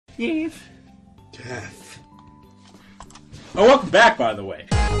Yes. Yes. Oh, welcome back, by the way.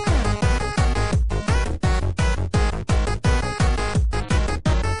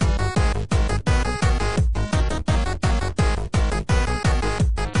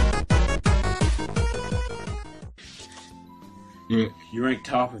 You ranked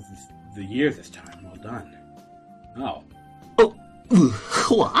top of the year this time. Well done. Oh. Oh,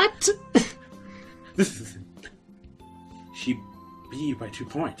 what? This is... She beat you by 2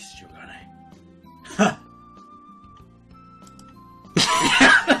 points, Sugoi. Huh.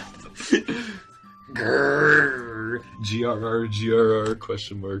 Grrr. GRR,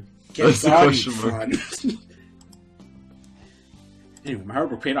 question mark. That's the question mark. Anyway, my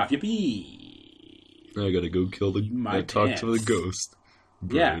hard work paid off. Yippee! I gotta go kill the... talk to the ghost.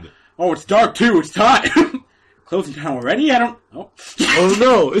 Bird. Yeah. Oh, it's dark too. It's time. Closing time already? I don't... Oh. Oh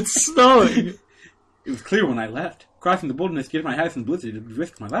no, it's snowing. It was clear when I left. Crossing the wilderness to get my house in blizzard would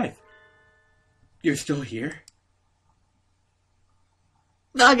risk my life. You're still here?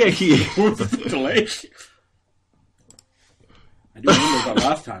 Nagaki! What was the delay? I do remember about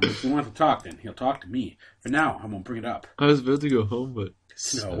last time. If he wants to talk, then he'll talk to me. For now, I won't bring it up. I was about to go home, but...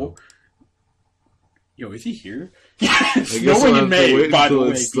 Snow. Yo, is he here? It's snowing in May, by the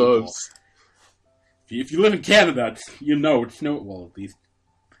way, people. If you live in Canada, you know it's snow. Well, at least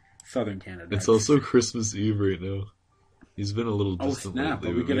southern Canada. It's also Christmas Eve right now. He's been a little distant snap!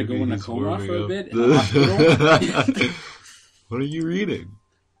 lately, Are we gonna go in a coma for a bit? What are you reading?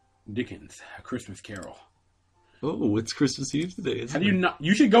 Dickens, A Christmas Carol. Oh, it's Christmas Eve today, isn't How do you not?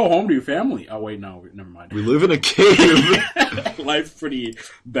 You should go home to your family. Oh wait, no, never mind. We live in a cave. Life's pretty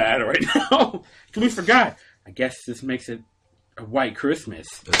bad right now. We forgot. I guess this makes it a white Christmas.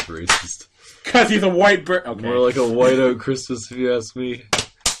 That's racist. Because he's a white bird. Okay. More like a whiteout Christmas, if you ask me.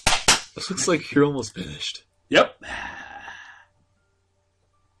 This looks like you're almost finished. Yep.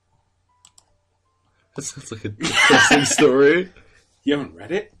 That sounds like a depressing story. You haven't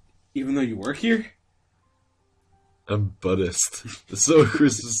read it, even though you work here? I'm Buddhist. So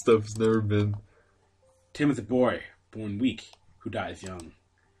Christmas stuff has never been. Tim is a boy, born weak, who dies young.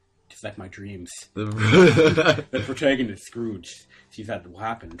 Just like my dreams. The protagonist, Scrooge, sees that will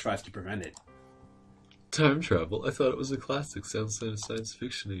happen and tries to prevent it. Time travel? I thought it was a classic. Sounds kind of science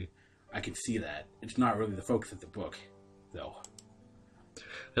fiction-y. I can see that. It's not really the focus of the book, though.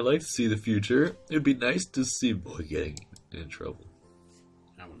 I'd like to see the future. It'd be nice to see a boy getting in trouble.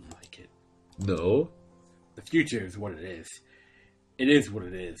 I wouldn't like it. No? The future is what it is. It is what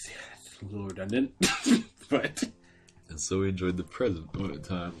it is. It's a little redundant, but... And so we enjoyed the present moment in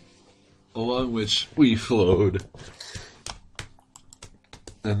time, along which we flowed.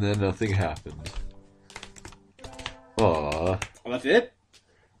 And then nothing happened. Aww. Oh, that's it?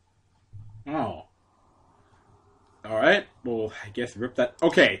 Oh. Alright, well, I guess rip that...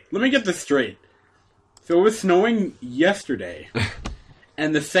 Okay, let me get this straight. So it was snowing yesterday.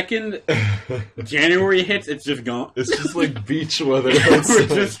 And the second January hits, it's just gone. It's just like beach weather. We're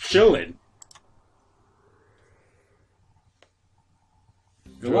just chilling.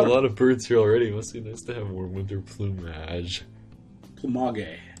 There are a lot of birds here already. It must be nice to have more winter plumage.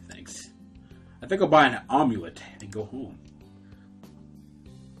 Plumage, thanks. I think I'll buy an amulet and go home.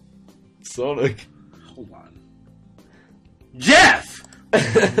 Sonic. Hold on. Jeff!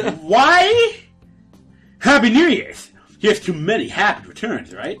 Why? Happy New Year's! Here's too many happy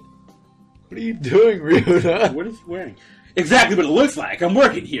returns, right? What are you doing, Ryuna? What is he wearing? Exactly what it looks like. I'm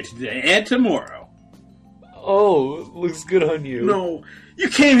working here today and tomorrow. Oh, it looks good on you. No, you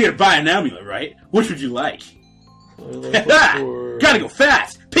came here to buy an amulet, right? Which would you like? Gotta go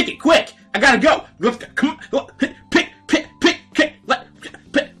fast! Pick it quick! I gotta go! Come on! Pick!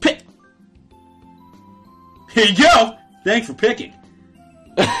 Here you go! Thanks for picking.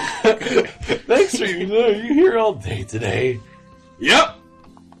 Thanks, Ryuna. Are you here all day today? Yep!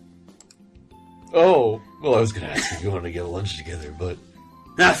 Oh, well, I was gonna ask if you wanted to get lunch together, but...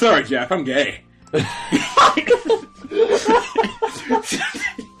 Nah, sorry, Jeff, I'm gay.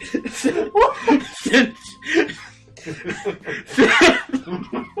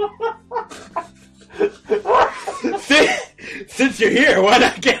 Since you're here, why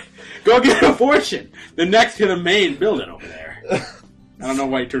not go get a fortune? The next to the main building over there. I don't know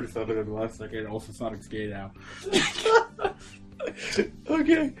why you turned to Southern in the last second. Also, Sonic's gay now.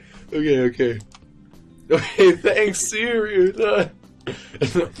 Okay, thanks, Ryuna.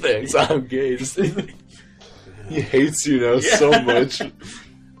 Thanks, I'm gay. He hates you now so much.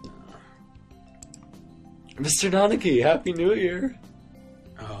 Mr. Nanaki, Happy New Year.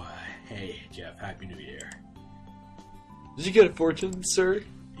 Oh, hey, Jeff, Happy New Year. Did you get a fortune, sir?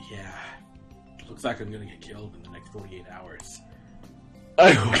 Yeah. Looks like I'm gonna get killed in the next 48 hours.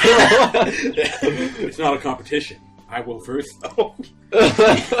 I will. It's not a competition. I will first, though.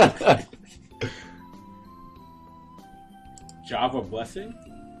 Java Blessing?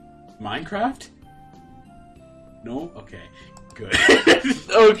 Minecraft? No? Okay. Good.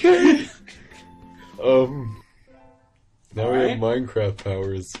 Okay. Now we Alright. have Minecraft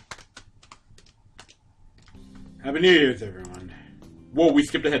powers. Happy New Year's, everyone. Whoa, we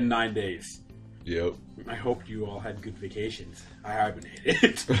skipped ahead 9 days. Yep. I hope you all had good vacations. I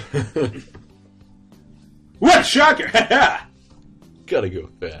hibernated. What a shocker! Gotta go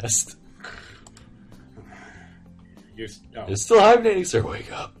fast. You're, oh. You're still hibernating, sir.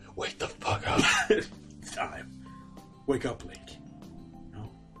 Wake up. Wake the fuck up. It's time. Wake up, Link.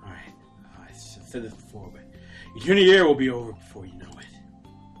 No? Alright. I said this before, but your junior year will be over before you know it.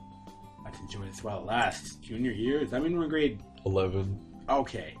 Let's enjoy this while it lasts. Junior year? Does that mean we're in grade 11.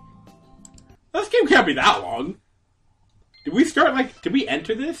 Okay. This game can't be that long. Did we start, did we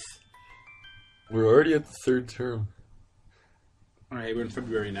enter this? We're already at the third term. Alright, we're in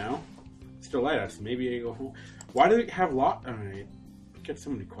February now. Still light us. Maybe I go home. Why do they have Alright. Get so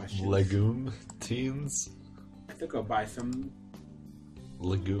many questions. Legume teens? I think I'll buy some.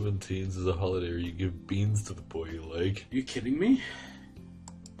 Legume teens is a holiday where you give beans to the boy you like. Are you kidding me?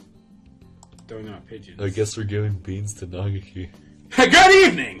 Throwing out pigeons. I guess we're giving beans to Nagaki. Good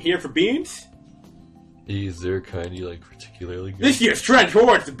evening! Here for beans? Is there a kind you like particularly good? This year's trend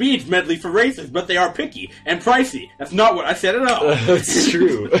towards the beans medley for races, but they are picky and pricey. That's not what I said at all. That's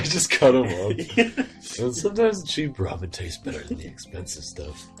true. I just cut them up. And sometimes cheap ramen tastes better than the expensive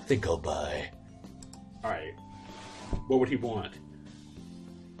stuff. I think I'll buy. Alright. What would he want?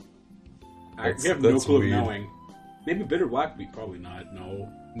 That's- we have no that's clue weird. of knowing. Maybe bitter black beet, probably not.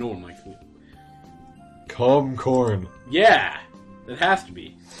 No. No one likes it. Calm corn. Yeah! That has to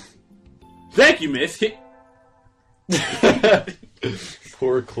be. Thank you, miss!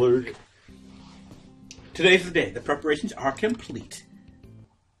 Poor clerk. Today's the day. The preparations are complete.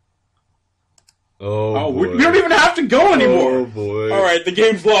 Oh, boy. we don't even have to go anymore! Oh, boy. Alright, the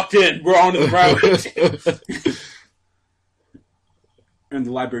game's locked in. We're on to the route. And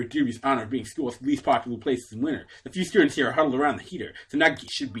the library duties honor being school's least popular places in winter. The few students here are huddled around the heater, so Nagaki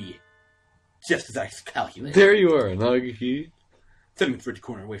should be just as I calculated. There you are, Nagaki. Sitting in the fridge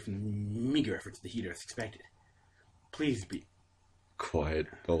corner away from the meager efforts of the heater as expected. Please be... Quiet,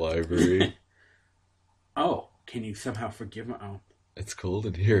 the library. Oh, can you somehow forgive my... Oh. It's cold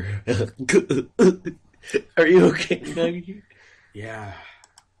in here. Are you okay, Nagaki? Yeah.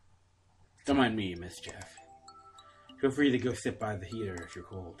 Don't mind me, Miss Jeff. Feel free to go sit by the heater if you're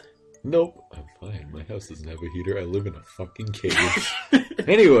cold. Nope, I'm fine. My house doesn't have a heater. I live in a fucking cave.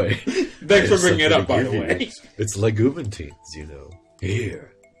 Anyway. Thanks for bringing it up, by the way. It's legumantines, you know.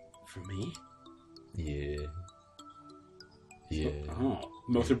 Here. For me? Yeah. Yeah. Oh,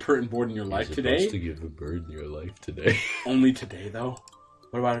 most important board in your life You're today? supposed to give a bird in your life today. Only today, though?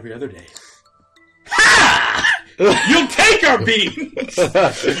 What about every other day? Ha! You'll take our beans!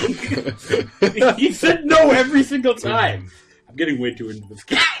 He said no every single time. I'm getting way too into this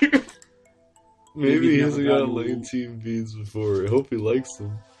game. Maybe he never hasn't got got a lean team beans before. I hope he likes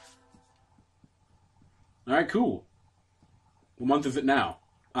them. Alright, cool. What month is it now?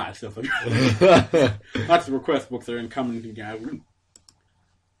 It's still February. Lots of request books are incoming.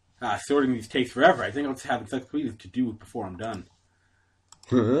 Sorting these takes forever. I think I'll just have encyclopedias to do before I'm done.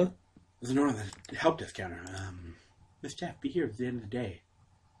 Huh? There's a note on the help desk counter. Miss Jeff, be here at the end of the day.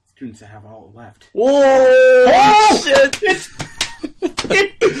 Students that have all left. Whoa! Oh! Shit! It's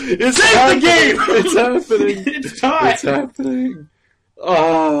happening. the game! It's happening! It's time! It's happening!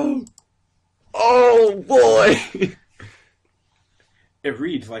 Oh boy! It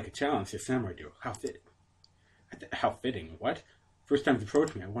reads like a challenge to samurai duo. How fitting. How fitting. What? First time to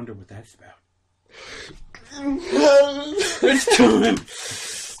approach me, I wonder what that's about. It's time!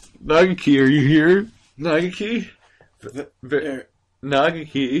 Nagaki, are you here? Nagaki?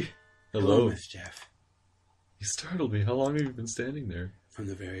 Nagaki? Hello, Miss Jeff. You startled me. How long have you been standing there? From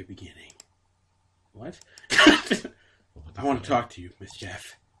the very beginning. What? I want to talk to you, Miss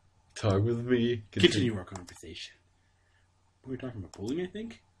Jeff. Talk with me. Continue our conversation. We were talking about bullying, I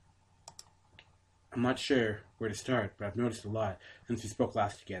think? I'm not sure where to start, but I've noticed a lot since we spoke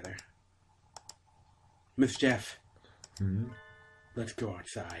last together. Miss Jeff. Let's go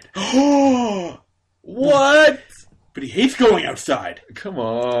outside. What? But he hates going outside. Come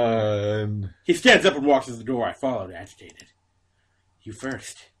on. He stands up and walks to the door. I followed, agitated. You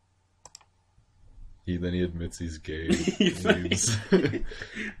first. Then he admits he's gay. He's Leaves.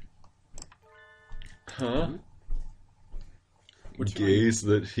 Huh? Which Gay so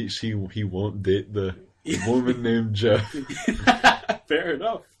that he won't date the woman named Jeff. Fair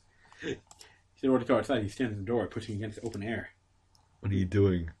enough. He said to go outside. He stands at the door, pushing against the open air. What are you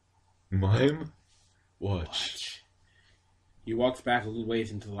doing? Mime? Watch. He walks back a little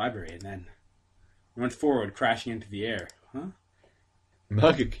ways into the library and then runs forward, crashing into the air. Huh?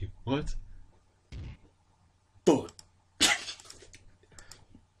 Nagaki, what? Bullet.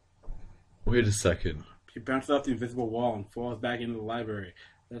 Wait a second. He bounces off the invisible wall and falls back into the library.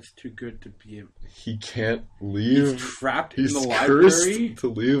 That's too good to be him. He can't leave. He's trapped He's in the cursed library? to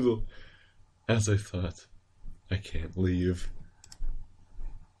leave. As I thought. I can't leave.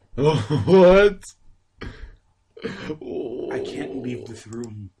 Oh, what? I can't leave this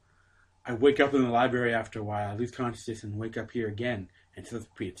room. I wake up in the library after a while. I lose consciousness and wake up here again. And so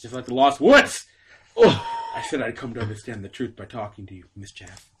it's just like the Lost Woods. Oh. I said I'd come to understand the truth by talking to you, Miss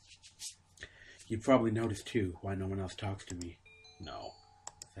Chaff. You'd probably notice, too, why no one else talks to me. No.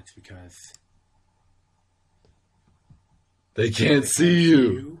 That's because... They can't see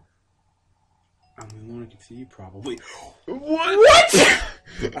you. I'm the only one who can see you, probably. What?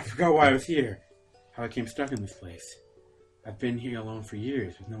 I forgot why I was here. How I came stuck in this place. I've been here alone for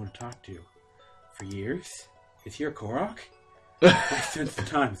years with no one to talk to. For years? Is here a Korok? My sense of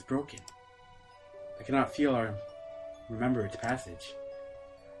time is broken. I cannot feel or remember its passage.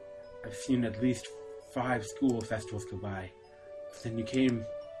 I've seen at least 5 school festivals go by. But then you came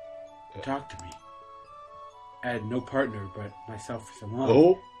to talk to me. I had no partner but myself for so long.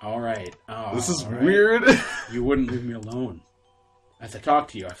 Oh. Alright. This is right. weird. You wouldn't leave me alone. As I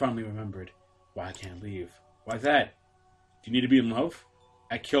talked to you, I finally remembered why I can't leave. Why's that? Do you need to be in love?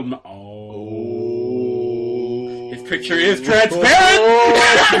 I killed my... Oh. His picture is transparent!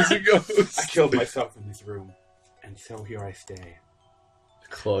 I killed myself in this room. And so here I stay. The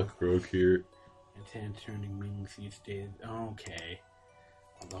clock broke here. And 10 turning wings each day. Okay.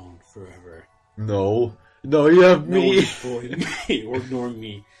 Alone forever. No. No, you have No me. one's bullying me or ignoring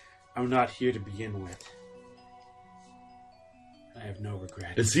me. I'm not here to begin with. I have no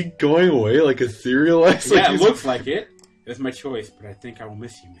regrets. Is he going away like etherealized? Yeah, like it looks like it. It's my choice, but I think I will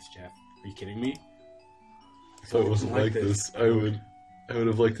miss you, Miss Jeff. Are you kidding me? If it wasn't like this, I would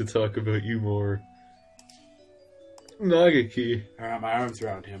have liked to talk about you more. Nagaki. I wrap my arms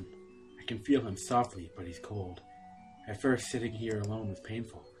around him. I can feel him softly, but he's cold. At first, sitting here alone was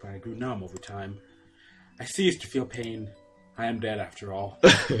painful, but I grew numb over time. I ceased to feel pain. I am dead, after all.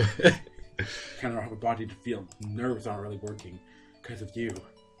 Kind of have a body to feel. Nerves aren't really working because of you.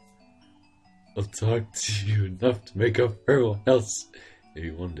 I'll talk to you enough to make up for everyone else.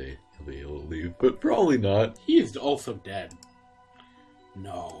 Maybe one day he'll be able to leave, but probably not. He is also dead.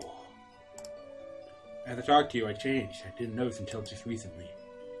 No. As I talked to you, I changed. I didn't notice until just recently.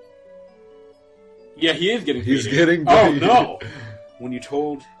 Yeah, he is getting He's paid. getting Oh, paid. no! When you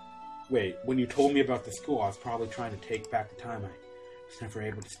told me about the school, I was probably trying to take back the time I was never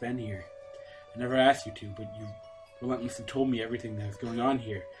able to spend here. I never asked you to, but you relentlessly told me everything that was going on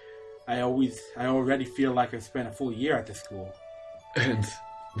here. I already feel like I've spent a full year at this school. And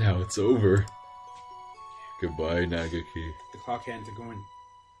now it's over. Goodbye, Nagaki. The clock hands are going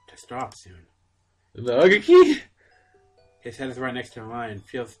to stop soon. Nagaki? His head is right next to mine,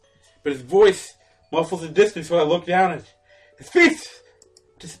 but his voice muffles the distance when I look down at his face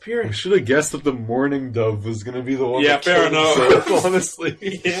disappearing. I should have guessed that the morning dove was going to be the one Yeah, that fair killed enough. himself,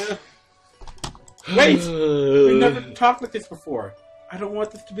 honestly. Yeah. Wait! We've never talked like this before. I don't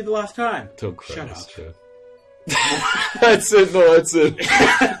want this to be the last time. Don't cry, Shut Miss up. Jeff. That's it, no, that's it.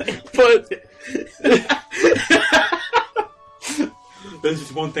 But... There's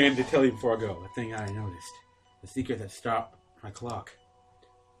just one thing I need to tell you before I go. A thing I noticed. The secret that stopped my clock.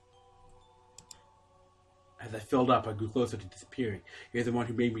 As I filled up, I grew closer to disappearing. You're the one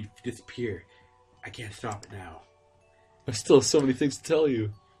who made me disappear. I can't stop it now. I still have so many things to tell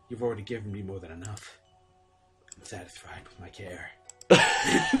you. You've already given me more than enough. I'm satisfied with my care.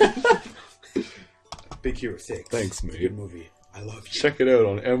 Big Hero 6. Thanks, mate. Good movie. I love you. Check it out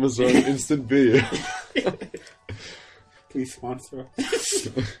on Amazon Instant Video. Please sponsor us.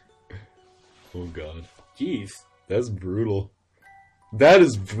 Oh, God. Jeez. That's brutal. That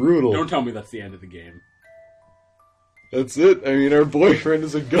is brutal. Don't tell me that's the end of the game. That's it. I mean, our boyfriend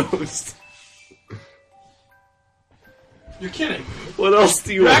is a ghost. You're kidding. What else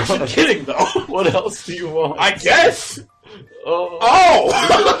do you You're want? actually kidding, though. What else do you want? I guess. Oh.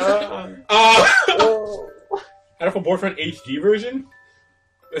 Hatoful Boyfriend HD version?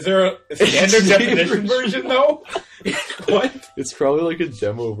 Is there a standard HD definition version, though? What? It's probably like a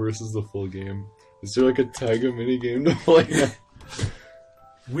demo versus the full game. Is there like a Taiga minigame to play?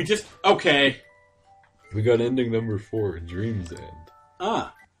 We just... Okay. We got ending number 4, Dream's End.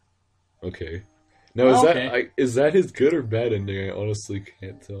 Ah. Okay. No, is Okay. is that his good or bad ending? I honestly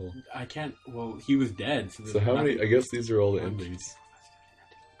can't tell. I can't. Well, he was dead. So, So how many? I guess these are all the endings.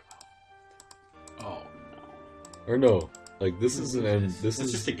 Oh Or no, like this is an end. This It's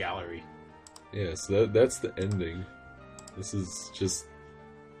is just a gallery. yeah. So that's the ending. This is just.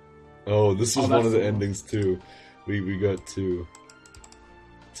 Oh, this was Oh, one that's of the the one. endings too. We got two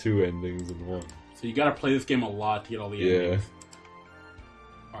endings in one. So you gotta play this game a lot to get all the Yeah. endings.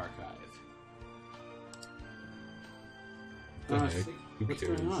 Archive. The heck? See, Who what's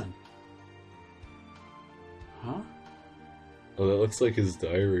cares? going on? Huh? Oh, that looks like his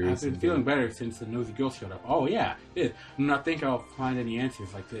diary. Or I've been something. feeling better since the nosy girl showed up. Oh yeah, it is. I do not think I'll find any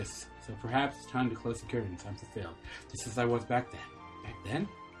answers like this. So perhaps it's time to close the curtains. I'm fulfilled. Just as I was back then. Back then?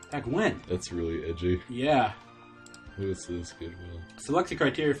 Back when? That's really edgy. Yeah. What is this good? Well, Selection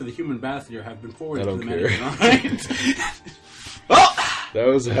criteria for the human ambassador have been forwarded I to the don't care. manager. Oh! that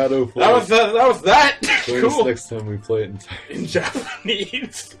was Hatoful. That was that! Join us Cool! next time we play it in time. In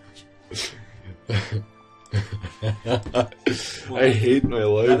Japanese. I hate my That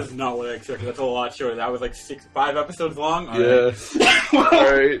life. is not what I expected. That's a lot shorter. That was like 5 episodes long. All Yeah. right.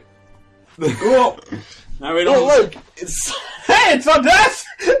 Alright. Cool. Now we don't. Oh, look! It's Hey, it's on desk!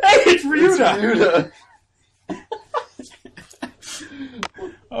 Hey, it's Ryuda!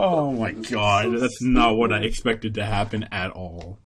 Oh my god, that's not what I expected to happen at all.